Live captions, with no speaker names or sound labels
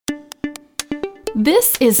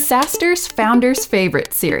This is SaaStr's Founders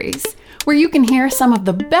Favorite series, where you can hear some of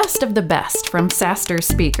the best from SaaStr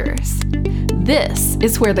speakers. This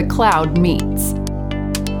is where the cloud meets.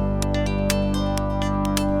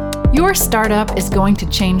 Your startup is going to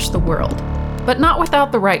change the world, but not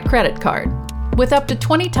without the right credit card. With up to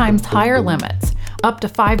 20 times higher limits, up to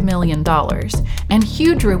 $5 million, and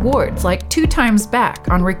huge rewards like 2 times back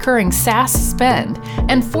on recurring SaaS spend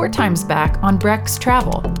and 4 times back on Brex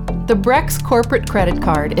travel. The Brex corporate credit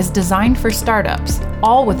card is designed for startups,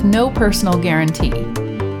 all with no personal guarantee.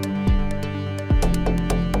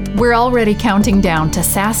 We're already counting down to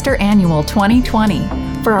SaaStr Annual 2020.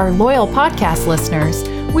 For our loyal podcast listeners,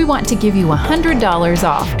 we want to give you $100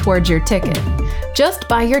 off towards your ticket. Just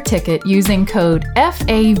buy your ticket using code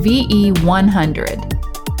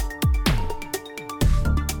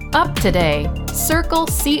FAVE100. Up today,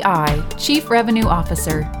 CircleCI Chief Revenue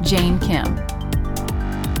Officer Jane Kim.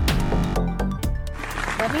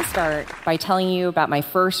 Let me start by telling you about my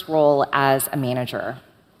first role as a manager.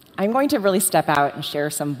 I'm going to really step out and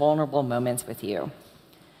share some vulnerable moments with you.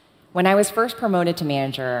 When I was first promoted to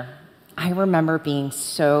manager, I remember being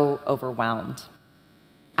so overwhelmed.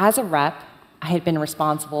 As a rep, I had been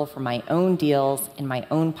responsible for my own deals in my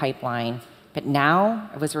own pipeline, but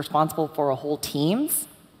now I was responsible for a whole team's.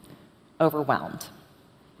 Overwhelmed.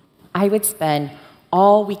 I would spend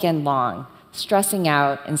all weekend long stressing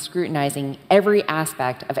out and scrutinizing every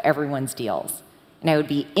aspect of everyone's deals. And I would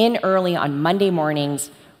be in early on Monday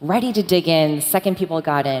mornings, ready to dig in the second people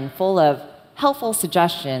got in, full of helpful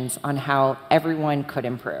suggestions on how everyone could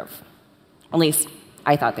improve. At least,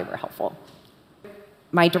 I thought they were helpful.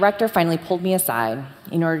 My director finally pulled me aside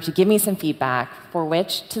in order to give me some feedback, for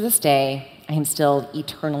which, to this day, I am still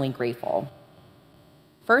eternally grateful.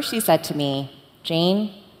 First, she said to me,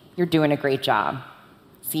 "Jane, you're doing a great job.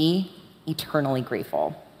 See, eternally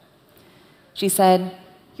grateful." She said,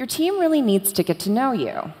 "Your team really needs to get to know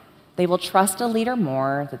you. They will trust a leader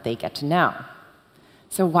more that they get to know.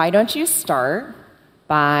 So why don't you start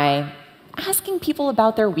by asking people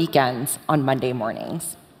about their weekends on Monday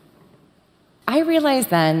mornings?" I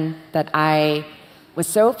realized then that I was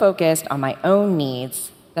so focused on my own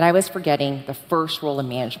needs that I was forgetting the first rule of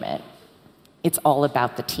management. It's all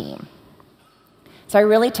about the team. So I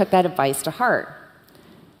really took that advice to heart.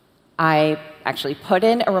 I actually put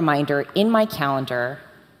in a reminder in my calendar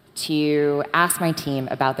to ask my team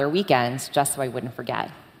about their weekends just so I wouldn't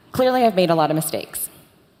forget. Clearly, I've made a lot of mistakes.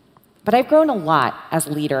 But I've grown a lot as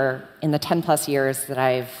a leader in the 10+ years that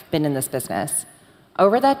I've been in this business.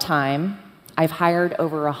 Over that time, I've hired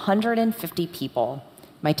over 150 people.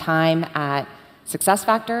 My time at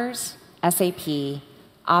SuccessFactors, SAP,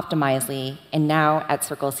 Optimizely, and now at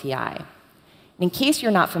CircleCI. In case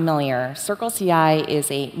you're not familiar, CircleCI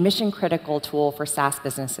is a mission-critical tool for SaaS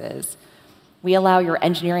businesses. We allow your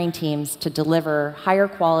engineering teams to deliver higher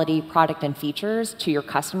quality product and features to your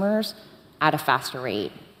customers at a faster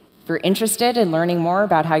rate. If you're interested in learning more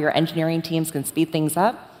about how your engineering teams can speed things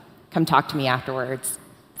up, come talk to me afterwards.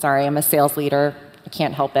 Sorry, I'm a sales leader. I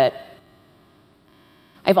can't help it.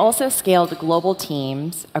 I've also scaled global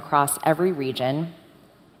teams across every region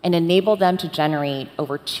and enabled them to generate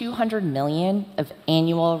over $200 million of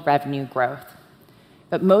annual revenue growth.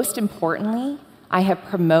 But most importantly, I have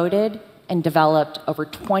promoted and developed over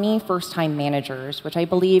 20 first-time managers, which I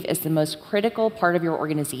believe is the most critical part of your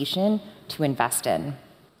organization to invest in.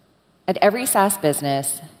 At every SaaS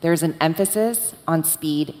business, there's an emphasis on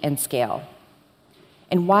speed and scale.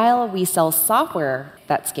 And while we sell software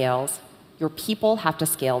that scales, your people have to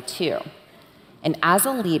scale too. And as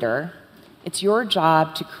a leader, it's your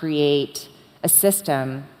job to create a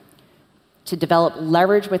system to develop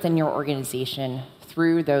leverage within your organization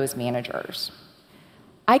through those managers.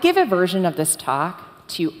 I give a version of this talk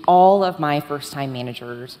to all of my first-time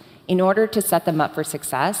managers in order to set them up for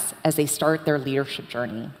success as they start their leadership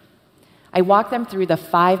journey. I walk them through the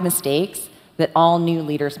 5 mistakes that all new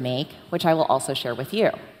leaders make, which I will also share with you.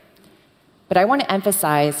 But I want to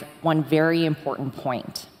emphasize one very important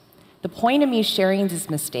point. The point of me sharing these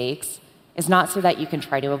mistakes is not so that you can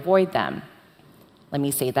try to avoid them. Let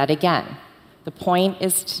me say that again. The point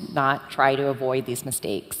is to not try to avoid these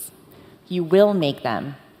mistakes. You will make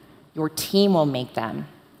them. Your team will make them.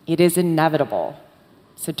 It is inevitable,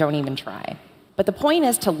 so don't even try. But the point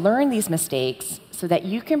is to learn these mistakes so that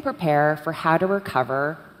you can prepare for how to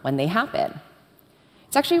recover when they happen.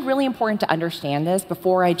 It's actually really important to understand this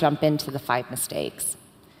before I jump into the 5 mistakes.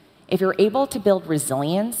 If you're able to build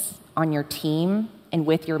resilience on your team and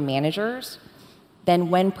with your managers, then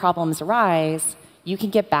when problems arise, you can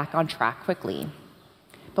get back on track quickly.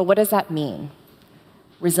 But what does that mean?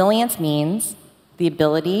 Resilience means the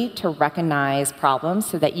ability to recognize problems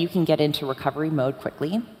so that you can get into recovery mode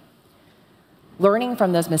quickly, learning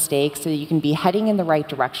from those mistakes so that you can be heading in the right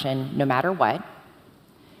direction no matter what,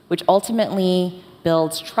 which ultimately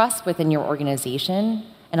builds trust within your organization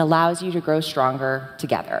and allows you to grow stronger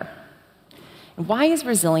together. And why is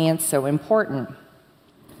resilience so important?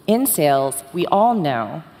 In sales, we all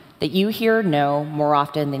know that you hear no more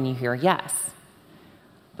often than you hear yes.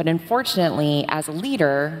 But unfortunately, as a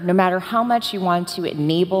leader, no matter how much you want to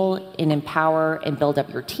enable and empower and build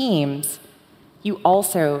up your teams, you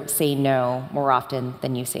also say no more often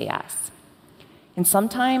than you say yes. And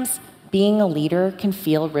sometimes being a leader can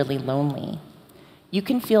feel really lonely. You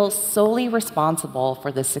can feel solely responsible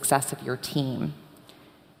for the success of your team.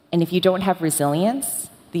 And if you don't have resilience,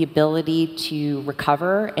 the ability to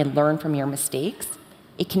recover and learn from your mistakes,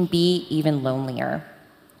 it can be even lonelier.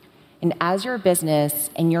 And as your business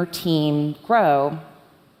and your team grow,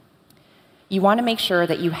 you want to make sure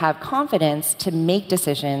that you have confidence to make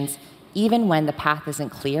decisions even when the path isn't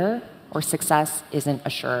clear or success isn't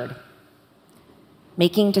assured.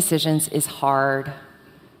 Making decisions is hard.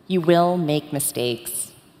 You will make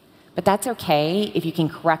mistakes, but that's okay if you can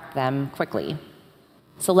correct them quickly.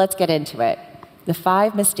 So let's get into it. The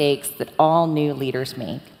 5 mistakes that all new leaders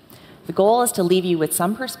make. The goal is to leave you with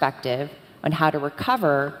some perspective on how to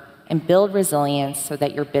recover and build resilience so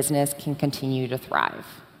that your business can continue to thrive.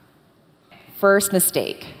 First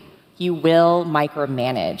mistake, you will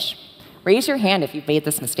micromanage. Raise your hand if you've made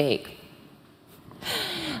this mistake.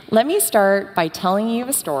 Let me start by telling you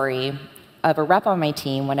a story of a rep on my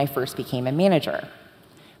team when I first became a manager.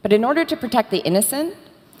 But in order to protect the innocent,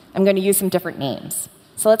 I'm going to use some different names.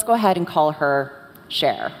 So let's go ahead and call her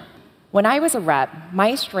Cher. When I was a rep,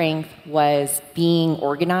 my strength was being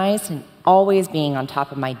organized and always being on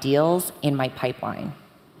top of my deals in my pipeline.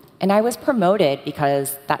 And I was promoted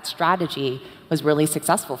because that strategy was really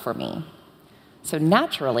successful for me. So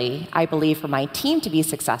naturally, I believe for my team to be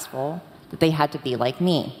successful, that they had to be like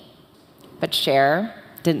me. But Cher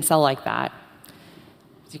didn't sell like that.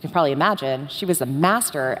 As you can probably imagine, she was a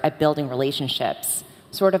master at building relationships,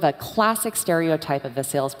 sort of a classic stereotype of a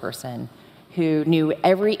salesperson who knew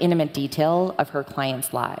every intimate detail of her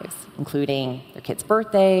clients' lives, including their kids'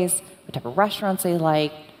 birthdays, what type of restaurants they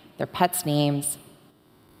liked, their pets' names.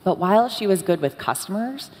 But while she was good with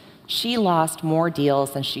customers, she lost more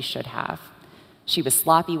deals than she should have. She was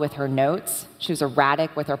sloppy with her notes, she was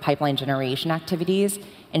erratic with her pipeline generation activities,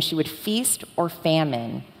 and she would feast or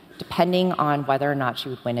famine depending on whether or not she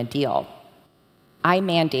would win a deal. I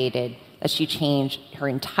mandated that she change her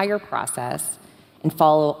entire process and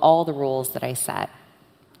follow all the rules that I set.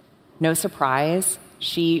 No surprise,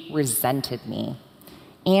 she resented me,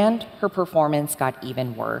 and her performance got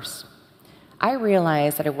even worse. I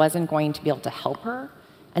realized that I wasn't going to be able to help her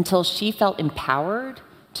until she felt empowered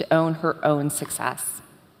to own her own success.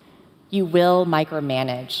 You will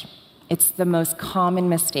micromanage. It's the most common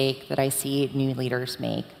mistake that I see new leaders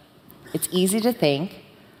make. It's easy to think,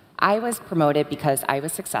 I was promoted because I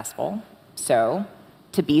was successful, so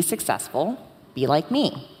to be successful, be like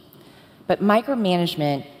me. But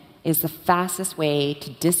micromanagement is the fastest way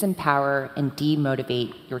to disempower and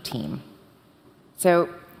demotivate your team. So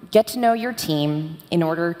get to know your team in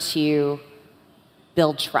order to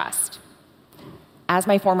build trust. As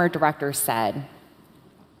my former director said,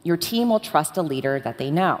 your team will trust a leader that they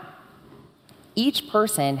know. Each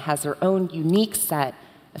person has their own unique set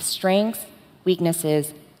of strengths,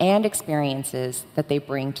 weaknesses, and experiences that they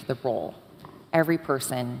bring to the role. Every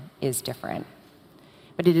person is different.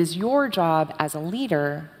 But it is your job as a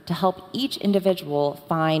leader to help each individual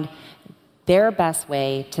find their best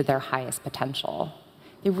way to their highest potential.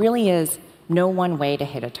 There really is no one way to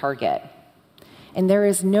hit a target. And there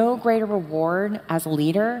is no greater reward as a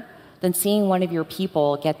leader than seeing one of your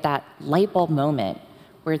people get that light bulb moment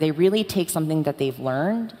where they really take something that they've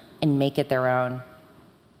learned and make it their own.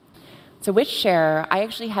 So with Cher, I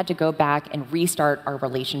actually had to go back and restart our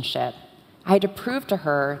relationship. I had to prove to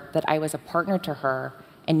her that I was a partner to her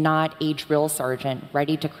and not a drill sergeant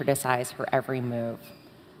ready to criticize her every move.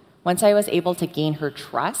 Once I was able to gain her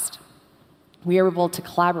trust, we were able to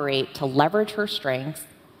collaborate to leverage her strengths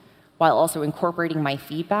while also incorporating my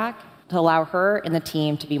feedback to allow her and the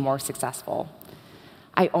team to be more successful.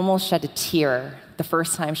 I almost shed a tear the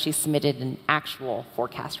first time she submitted an actual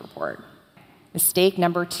forecast report. Mistake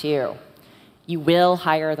number 2, you will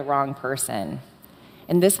hire the wrong person.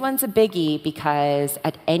 And this one's a biggie because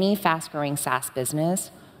at any fast-growing SaaS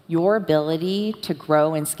business, your ability to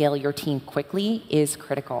grow and scale your team quickly is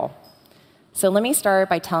critical. So let me start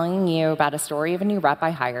by telling you about a story of a new rep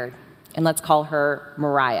I hired, and let's call her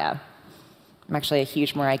Mariah. I'm actually a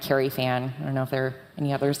huge Mariah Carey fan. I don't know if there are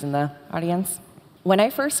any others in the audience. When I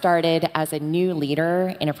first started as a new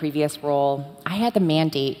leader in a previous role, I had the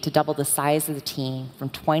mandate to double the size of the team from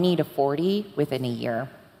 20 to 40 within a year.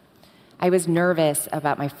 I was nervous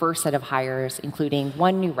about my first set of hires, including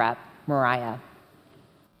one new rep, Mariah.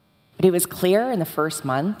 But it was clear in the first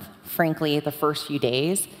month, frankly, the first few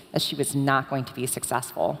days, that she was not going to be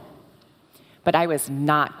successful. But I was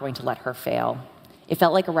not going to let her fail. It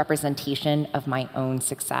felt like a representation of my own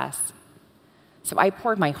success. So I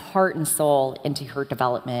poured my heart and soul into her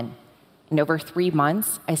development. And over 3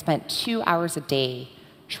 months, I spent 2 hours a day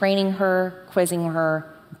training her, quizzing her,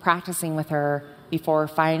 practicing with her before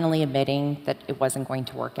finally admitting that it wasn't going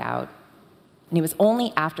to work out. And it was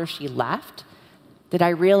only after she left that I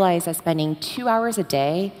realized that spending 2 hours a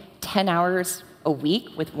day, 10 hours a week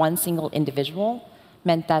with one single individual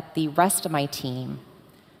meant that the rest of my team,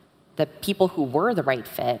 the people who were the right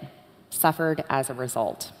fit, suffered as a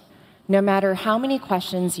result. No matter how many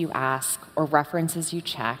questions you ask or references you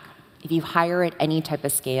check, if you hire at any type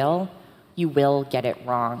of scale, you will get it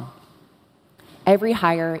wrong. Every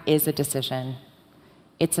hire is a decision.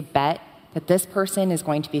 It's a bet that this person is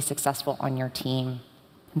going to be successful on your team.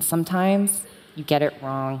 And sometimes you get it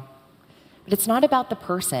wrong. But it's not about the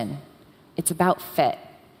person. It's about fit.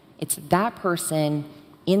 It's that person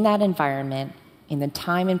in that environment, in the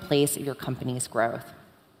time and place of your company's growth.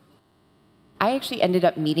 I actually ended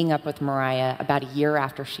up meeting up with Mariah about a year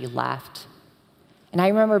after she left. And I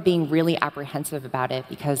remember being really apprehensive about it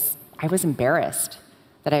because I was embarrassed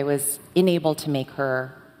that I was unable to make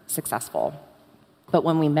her successful. But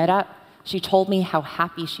when we met up, she told me how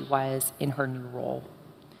happy she was in her new role.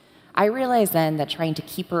 I realized then that trying to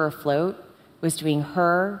keep her afloat was doing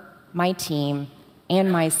her, my team,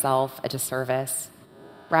 and myself a disservice.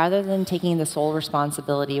 Rather than taking the sole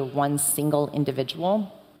responsibility of one single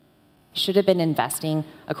individual, should have been investing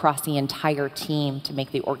across the entire team to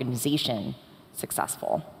make the organization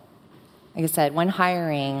successful. Like I said, when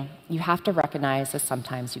hiring, you have to recognize that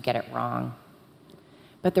sometimes you get it wrong.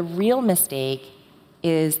 But the real mistake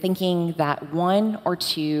is thinking that 1 or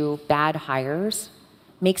 2 bad hires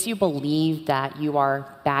makes you believe that you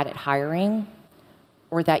are bad at hiring,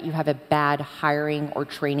 or that you have a bad hiring or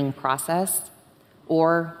training process,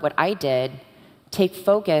 or what I did, take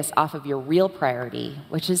focus off of your real priority,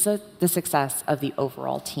 which is the success of the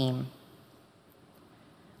overall team.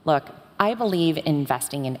 Look, I believe in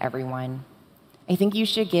investing in everyone. I think you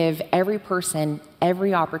should give every person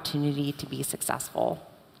every opportunity to be successful.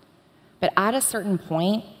 But at a certain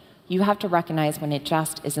point, you have to recognize when it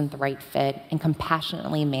just isn't the right fit and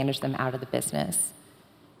compassionately manage them out of the business.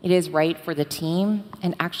 It is right for the team,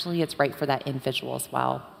 and actually it's right for that individual as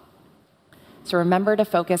well. So remember to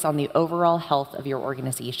focus on the overall health of your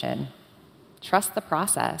organization. Trust the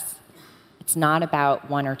process. It's not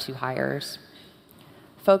about 1 or 2 hires.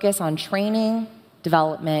 Focus on training,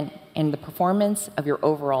 development, and the performance of your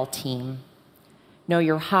overall team. Know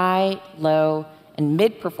your high, low, and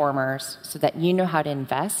mid performers so that you know how to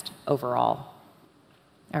invest overall.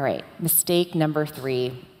 All right, mistake number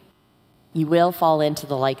 3. You will fall into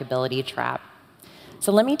the likability trap.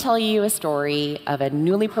 So let me tell you a story of a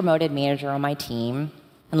newly promoted manager on my team,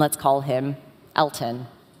 and let's call him Elton.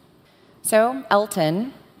 So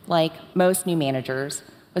Elton, like most new managers,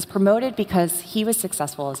 was promoted because he was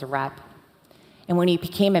successful as a rep. And when he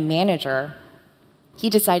became a manager, he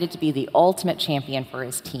decided to be the ultimate champion for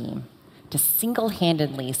his team, to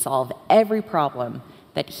single-handedly solve every problem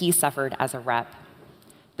that he suffered as a rep.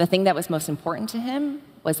 The thing that was most important to him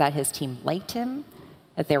was that his team liked him,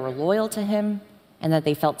 that they were loyal to him, and that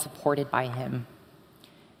they felt supported by him.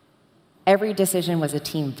 Every decision was a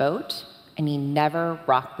team vote, and he never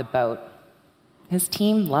rocked the boat. His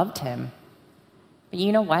team loved him. But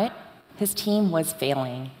you know what? His team was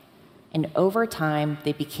failing, and over time,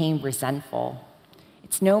 they became resentful.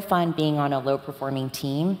 It's no fun being on a low-performing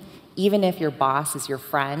team, even if your boss is your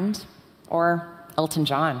friend or Elton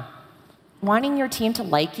John. Wanting your team to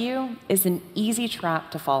like you is an easy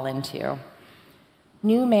trap to fall into.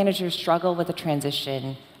 New managers struggle with the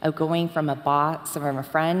transition of going from a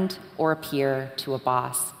friend or a peer to a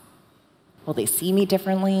boss. Will they see me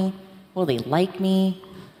differently? Will they like me?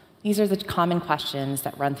 These are the common questions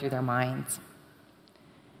that run through their minds.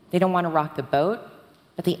 They don't want to rock the boat,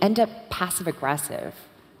 but they end up passive-aggressive,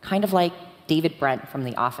 kind of like David Brent from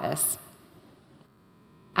The Office.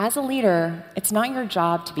 As a leader, it's not your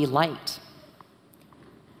job to be liked.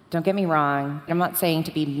 Don't get me wrong, I'm not saying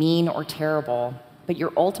to be mean or terrible, but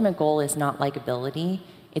your ultimate goal is not likability,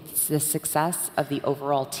 it's the success of the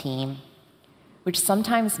overall team, which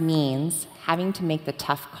sometimes means having to make the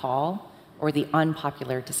tough call or the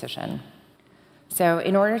unpopular decision. So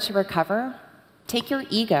in order to recover, take your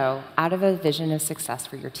ego out of a vision of success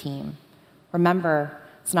for your team. Remember,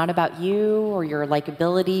 it's not about you or your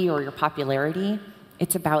likability or your popularity.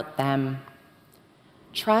 It's about them.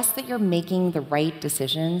 Trust that you're making the right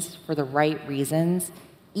decisions for the right reasons,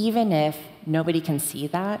 even if nobody can see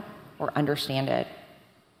that or understand it.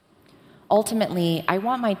 Ultimately, I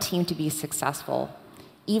want my team to be successful,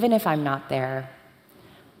 even if I'm not there.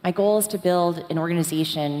 My goal is to build an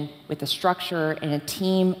organization with a structure and a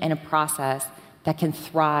team and a process that can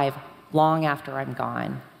thrive long after I'm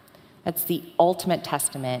gone. That's the ultimate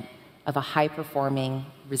testament of a high-performing,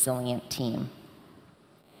 resilient team.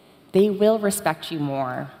 They will respect you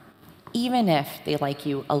more, even if they like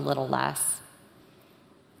you a little less.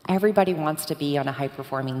 Everybody wants to be on a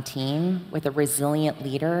high-performing team with a resilient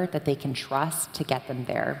leader that they can trust to get them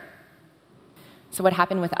there. So what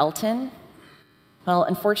happened with Elton? Well,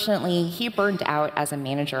 unfortunately, he burned out as a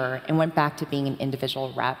manager and went back to being an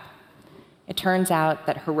individual rep. It turns out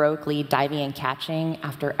that heroically diving and catching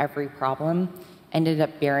after every problem ended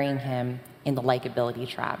up burying him in the likability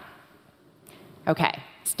trap. Okay,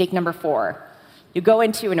 mistake number 4. You go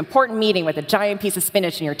into an important meeting with a giant piece of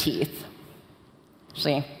spinach in your teeth.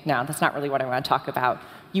 Actually, no, that's not really what I want to talk about.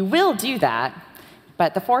 You will do that,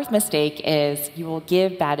 but the 4th mistake is you will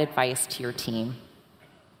give bad advice to your team.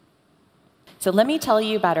 So let me tell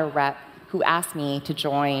you about a rep who asked me to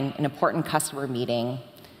join an important customer meeting,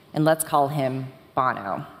 and let's call him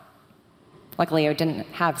Bono. Luckily, I didn't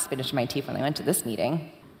have spinach in my teeth when I went to this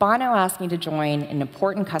meeting. Bono asked me to join an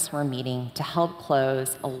important customer meeting to help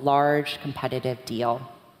close a large competitive deal.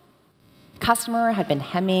 The customer had been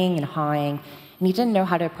hemming and hawing, and he didn't know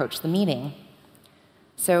how to approach the meeting.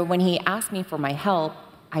 So when he asked me for my help,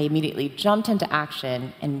 I immediately jumped into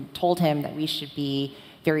action and told him that we should be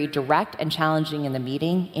very direct and challenging in the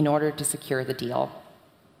meeting in order to secure the deal.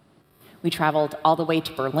 We traveled all the way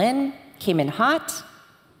to Berlin, came in hot,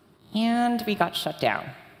 and we got shut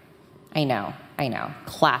down. I know.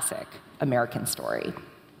 Classic American story.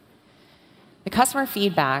 The customer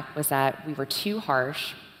feedback was that we were too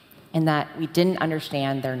harsh and that we didn't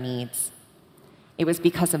understand their needs. It was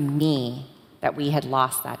because of me that we had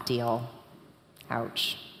lost that deal.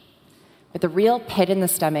 Ouch. But the real pit in the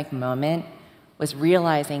stomach moment was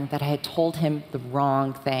realizing that I had told him the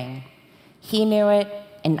wrong thing. He knew it,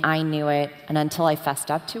 and I knew it, and until I fessed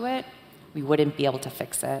up to it, we wouldn't be able to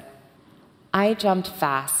fix it. I jumped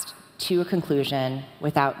fast to a conclusion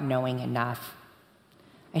without knowing enough.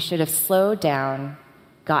 I should have slowed down,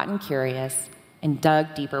 gotten curious, and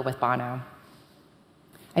dug deeper with Bono.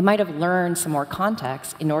 I might have learned some more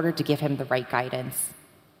context in order to give him the right guidance.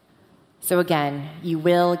 So again, you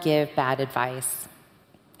will give bad advice.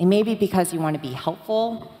 It may be because you want to be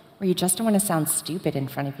helpful, or you just don't want to sound stupid in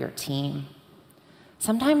front of your team.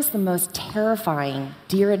 Sometimes the most terrifying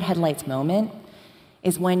deer-in-headlights moment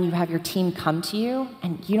is when you have your team come to you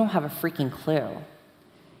and you don't have a freaking clue.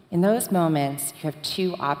 In those moments, you have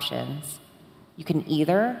 2 options. You can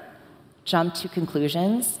either jump to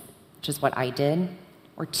conclusions, which is what I did,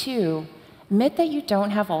 or 2, admit that you don't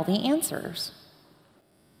have all the answers.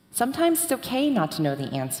 Sometimes it's okay not to know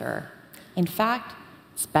the answer. In fact,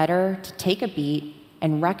 it's better to take a beat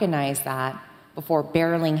and recognize that before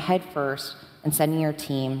barreling headfirst and sending your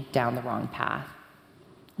team down the wrong path.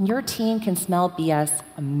 Your team can smell BS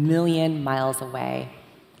a million miles away.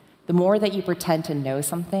 The more that you pretend to know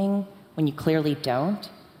something when you clearly don't,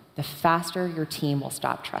 the faster your team will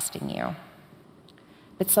stop trusting you.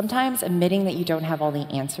 But sometimes admitting that you don't have all the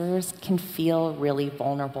answers can feel really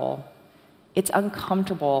vulnerable. It's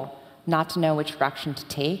uncomfortable not to know which direction to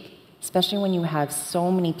take, especially when you have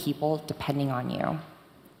so many people depending on you.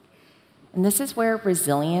 And this is where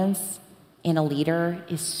resilience in a leader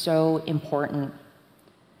is so important.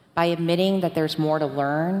 By admitting that there's more to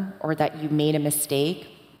learn or that you made a mistake,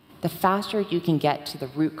 the faster you can get to the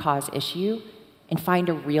root cause issue and find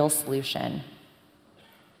a real solution.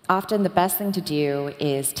 Often the best thing to do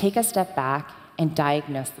is take a step back and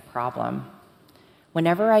diagnose the problem.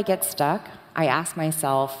 Whenever I get stuck, I ask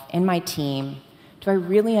myself and my team, do I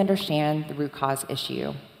really understand the root cause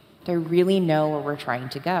issue? Do I really know where we're trying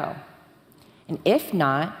to go? And if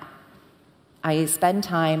not, I spend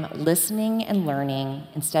time listening and learning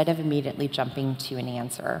instead of immediately jumping to an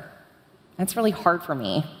answer. That's really hard for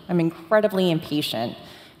me. I'm incredibly impatient,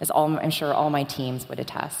 as I'm sure all my teams would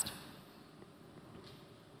attest.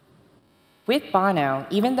 With Bono,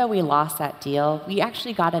 even though we lost that deal, we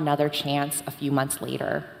actually got another chance a few months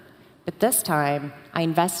later. But this time, I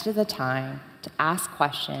invested the time to ask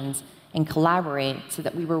questions and collaborate so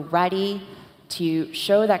that we were ready to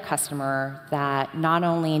show that customer that not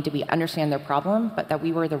only did we understand their problem, but that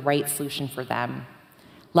we were the right solution for them.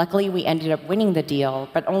 Luckily, we ended up winning the deal,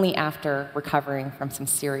 but only after recovering from some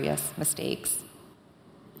serious mistakes.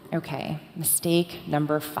 Okay, mistake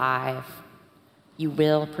number 5. You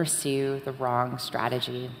will pursue the wrong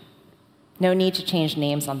strategy. No need to change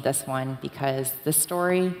names on this one because this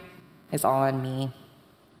story is all on me.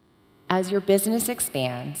 As your business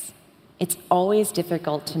expands, it's always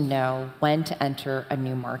difficult to know when to enter a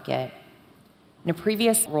new market. In a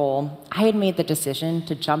previous role, I had made the decision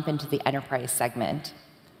to jump into the enterprise segment.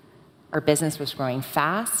 Our business was growing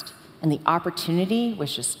fast, and the opportunity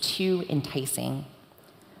was just too enticing.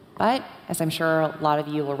 But, as I'm sure a lot of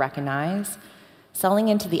you will recognize, selling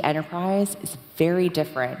into the enterprise is very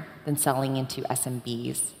different than selling into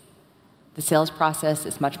SMBs. The sales process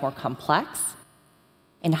is much more complex,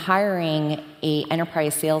 and hiring an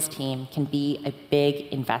enterprise sales team can be a big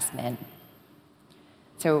investment.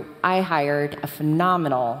 So I hired a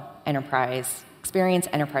phenomenal experienced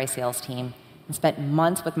enterprise sales team and spent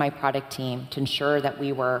months with my product team to ensure that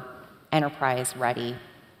we were enterprise ready.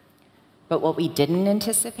 But what we didn't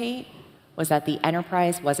anticipate was that the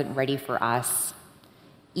enterprise wasn't ready for us.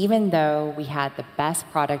 Even though we had the best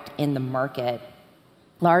product in the market,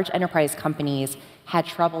 large enterprise companies had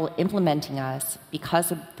trouble implementing us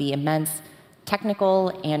because of the immense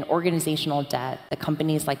technical and organizational debt that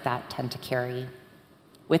companies like that tend to carry.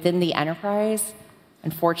 Within the enterprise,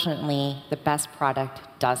 unfortunately, the best product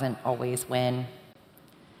doesn't always win.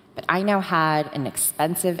 But I now had an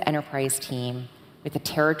expensive enterprise team with a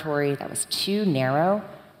territory that was too narrow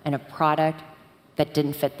and a product that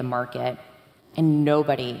didn't fit the market, and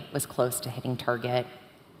nobody was close to hitting target.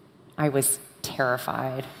 I was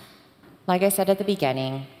terrified. Like I said at the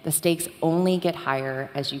beginning, the stakes only get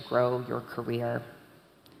higher as you grow your career.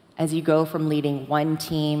 As you go from leading one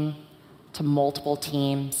team to multiple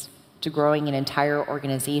teams to growing an entire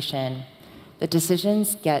organization, the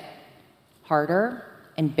decisions get harder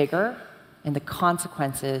and bigger, and the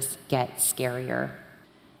consequences get scarier.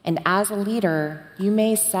 And as a leader, you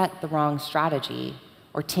may set the wrong strategy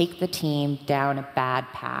or take the team down a bad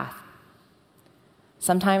path.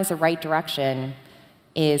 Sometimes the right direction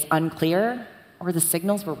is unclear or the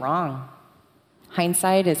signals were wrong.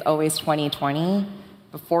 Hindsight is always 20/20,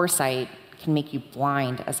 but foresight can make you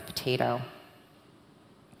blind as a potato.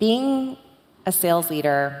 Being a sales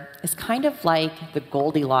leader is kind of like the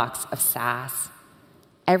Goldilocks of SaaS.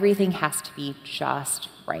 Everything has to be just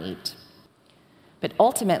right. But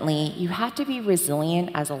ultimately, you have to be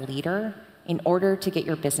resilient as a leader in order to get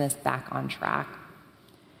your business back on track.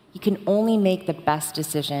 You can only make the best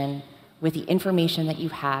decision with the information that you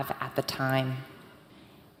have at the time.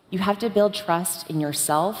 You have to build trust in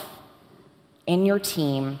yourself, in your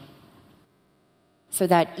team, so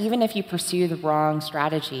that even if you pursue the wrong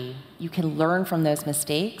strategy, you can learn from those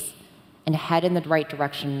mistakes and head in the right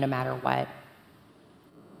direction no matter what.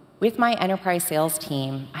 With my enterprise sales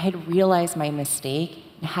team, I had realized my mistake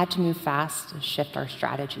and had to move fast to shift our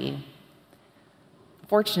strategy.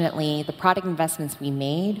 Fortunately, the product investments we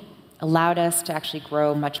made allowed us to actually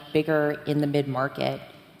grow much bigger in the mid-market.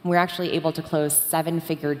 And we're actually able to close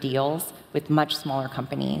 7-figure deals with much smaller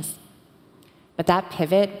companies. But that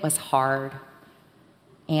pivot was hard.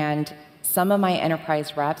 And some of my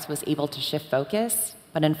enterprise reps was able to shift focus,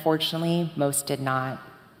 but unfortunately, most did not.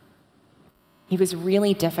 It was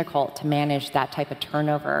really difficult to manage that type of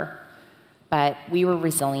turnover, but we were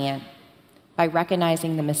resilient. By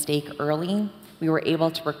recognizing the mistake early, we were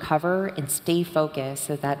able to recover and stay focused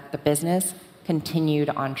so that the business continued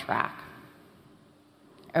on track.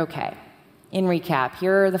 Okay, in recap,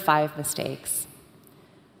 here are the 5 mistakes.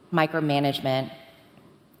 Micromanagement.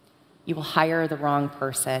 You will hire the wrong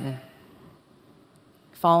person.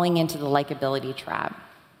 Falling into the likability trap.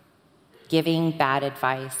 Giving bad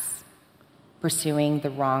advice. Pursuing the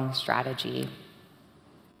wrong strategy.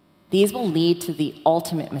 These will lead to the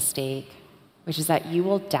ultimate mistake, which is that you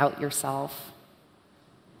will doubt yourself.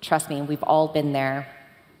 Trust me, we've all been there.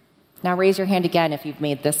 Now raise your hand again if you've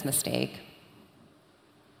made this mistake.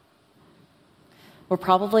 We'll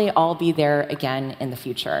probably all be there again in the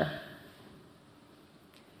future.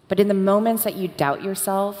 But in the moments that you doubt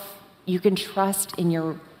yourself, you can trust in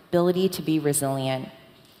your ability to be resilient.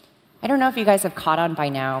 I don't know if you guys have caught on by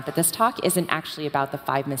now, but this talk isn't actually about the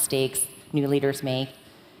 5 mistakes new leaders make.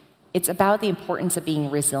 It's about the importance of being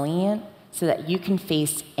resilient so that you can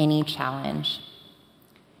face any challenge.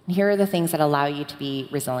 And here are the things that allow you to be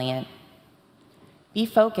resilient. Be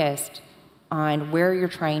focused on where you're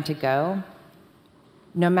trying to go,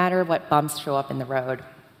 no matter what bumps show up in the road.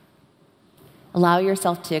 Allow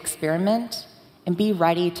yourself to experiment and be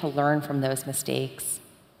ready to learn from those mistakes.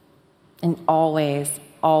 And always,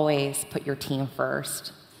 always put your team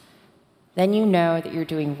first. Then you know that you're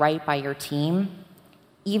doing right by your team,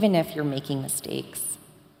 even if you're making mistakes.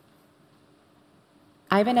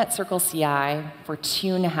 I've been at CircleCI for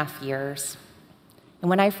 2.5 years. And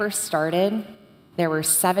when I first started, there were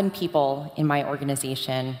 7 people in my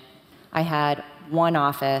organization. I had 1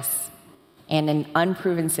 office and an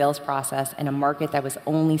unproven sales process in a market that was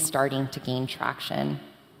only starting to gain traction.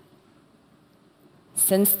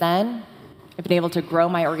 Since then, I've been able to grow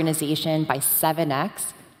my organization by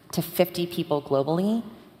 7x to 50 people globally,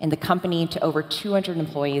 and the company to over 200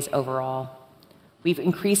 employees overall. We've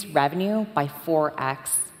increased revenue by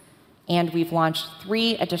 4x, and we've launched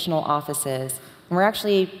 3 additional offices. And we're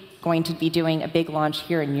actually going to be doing a big launch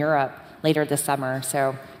here in Europe later this summer,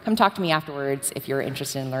 so come talk to me afterwards if you're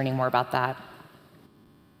interested in learning more about that.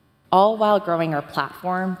 All while growing our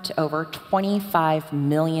platform to over 25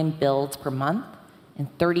 million builds per month and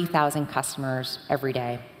 30,000 customers every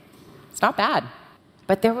day. It's not bad.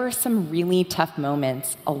 But there were some really tough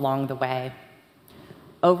moments along the way.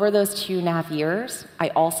 Over those 2.5 years, I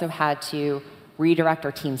also had to redirect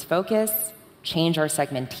our team's focus, change our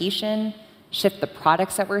segmentation, shift the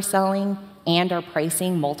products that we're selling and our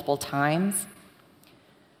pricing multiple times.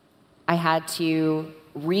 I had to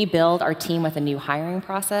rebuild our team with a new hiring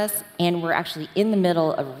process, and we're actually in the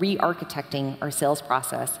middle of re-architecting our sales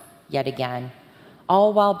process yet again,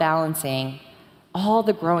 all while balancing all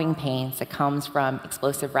the growing pains that comes from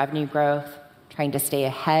explosive revenue growth, trying to stay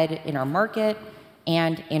ahead in our market,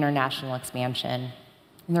 and international expansion.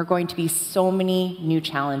 And there are going to be so many new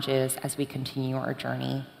challenges as we continue our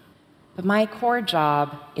journey. But my core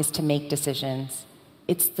job is to make decisions.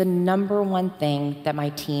 It's the number one thing that my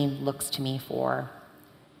team looks to me for.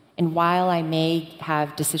 And while I may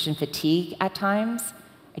have decision fatigue at times,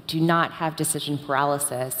 I do not have decision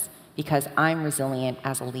paralysis because I'm resilient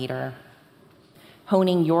as a leader.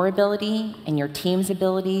 Honing your ability and your team's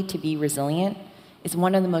ability to be resilient is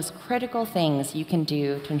one of the most critical things you can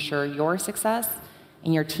do to ensure your success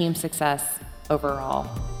and your team's success overall.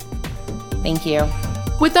 Thank you.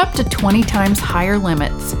 With up to 20 times higher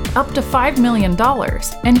limits, up to $5 million,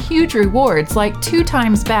 and huge rewards like 2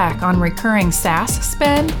 times back on recurring SaaS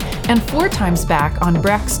spend and 4 times back on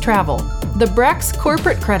Brex travel, the Brex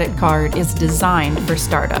corporate credit card is designed for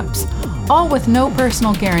startups, all with no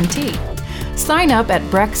personal guarantee. Sign up at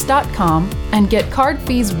Brex.com and get card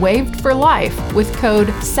fees waived for life with code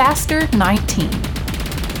SaaStr19.